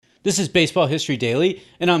This is Baseball History Daily,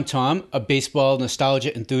 and I'm Tom, a baseball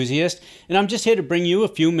nostalgia enthusiast, and I'm just here to bring you a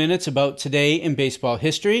few minutes about today in baseball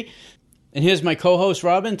history. And here's my co-host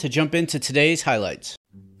Robin to jump into today's highlights.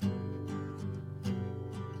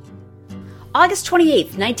 August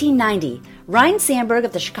 28, 1990, Ryne Sandberg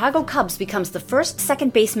of the Chicago Cubs becomes the first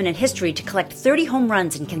second baseman in history to collect 30 home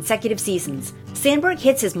runs in consecutive seasons. Sandberg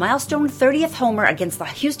hits his milestone 30th homer against the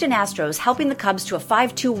Houston Astros, helping the Cubs to a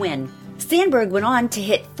 5-2 win. Sandberg went on to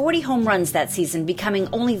hit 40 home runs that season, becoming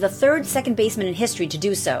only the third second baseman in history to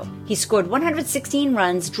do so. He scored 116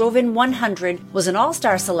 runs, drove in 100, was an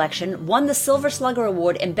All-Star selection, won the Silver Slugger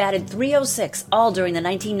Award, and batted .306, all during the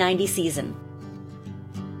 1990 season.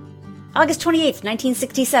 August 28,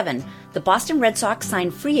 1967, the Boston Red Sox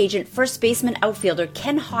signed free agent first baseman outfielder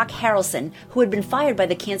Ken Hawk Harrelson, who had been fired by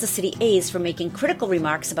the Kansas City A's for making critical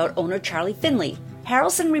remarks about owner Charlie Finley.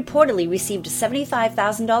 Harrelson reportedly received a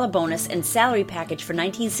 $75,000 bonus and salary package for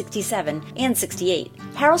 1967 and 68.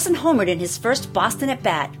 Harrelson homered in his first Boston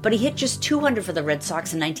at-bat, but he hit just 200 for the Red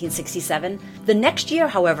Sox in 1967. The next year,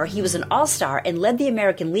 however, he was an all-star and led the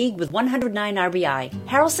American League with 109 RBI.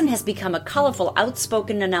 Harrelson has become a colorful,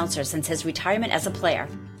 outspoken announcer since his retirement as a player.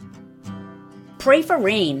 Pray for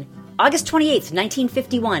rain. August 28,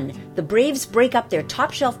 1951, the Braves break up their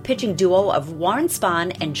top-shelf pitching duo of Warren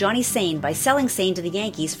Spahn and Johnny Sain by selling Sain to the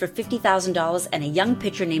Yankees for $50,000 and a young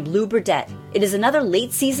pitcher named Lew Burdette. It is another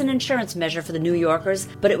late-season insurance measure for the New Yorkers,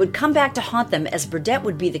 but it would come back to haunt them as Burdette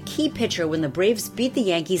would be the key pitcher when the Braves beat the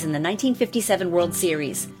Yankees in the 1957 World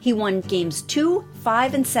Series. He won Games 2,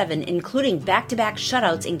 5, and 7, including back-to-back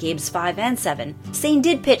shutouts in Games 5 and 7. Sain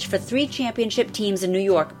did pitch for 3 championship teams in New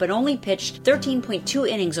York, but only pitched 13.2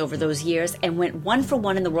 innings over those years and went 1 for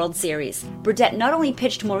 1 in the World Series. Burdette not only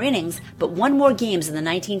pitched more innings, but won more games in the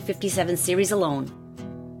 1957 series alone.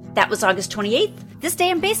 That was August 28th, this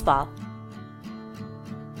day in baseball.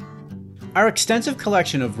 Our extensive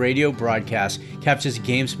collection of radio broadcasts captures the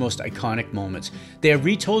game's most iconic moments. They are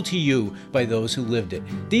retold to you by those who lived it.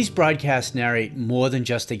 These broadcasts narrate more than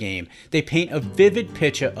just a game. They paint a vivid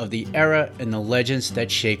picture of the era and the legends that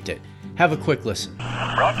shaped it. Have a quick listen.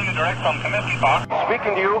 Brought to you direct from Comiskey Park.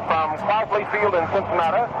 Speaking to you from Crosley Field in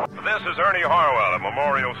Cincinnati. This is Ernie Harwell at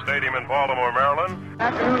Memorial Stadium in Baltimore, Maryland. Good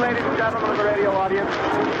afternoon, ladies and gentlemen of the radio audience.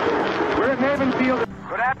 We're at Haven Field.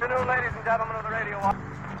 Good afternoon, ladies and gentlemen of the radio audience.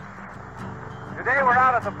 Today we're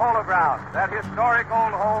out at the Polo Grounds, that historic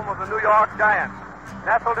old home of the New York Giants,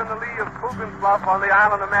 nestled in the lee of Coogan's Bluff on the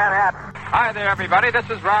island of Manhattan. Hi there, everybody. This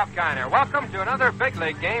is Rob Kiner. Welcome to another big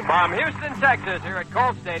league game from Houston, Texas, here at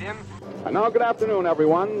Colt Stadium. And now, good afternoon,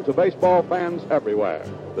 everyone, to baseball fans everywhere.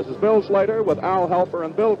 This is Bill Slater with Al Helfer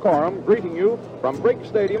and Bill Corum greeting you from Briggs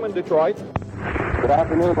Stadium in Detroit. Good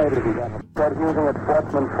afternoon, ladies and gentlemen. Fred Husing at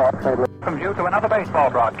Sportsman Park. Welcome you to another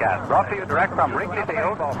baseball broadcast brought to you direct from Wrigley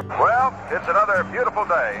Field. Well, it's another beautiful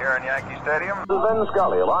day here in Yankee Stadium. This is Vin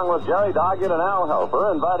Scully, along with Jerry Doggett and Al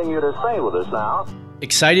Helfer, inviting you to stay with us now.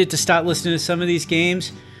 Excited to start listening to some of these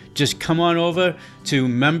games? Just come on over to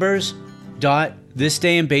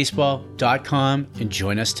members.thisdayinbaseball.com and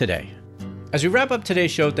join us today. As we wrap up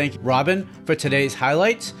today's show, thank you, Robin, for today's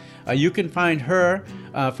highlights. You can find her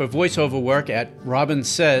for voiceover work at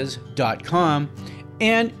robinsays.com.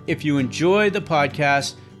 And if you enjoy the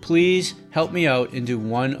podcast, please help me out and do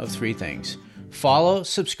one of 3 things. Follow,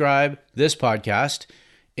 subscribe this podcast,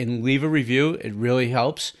 and leave a review. It really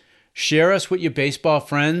helps. Share us with your baseball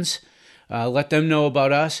friends. Let them know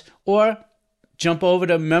about us. Or jump over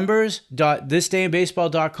to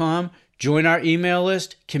members.thisdayinbaseball.com. Join our email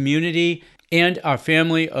list, community, and our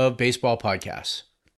family of baseball podcasts.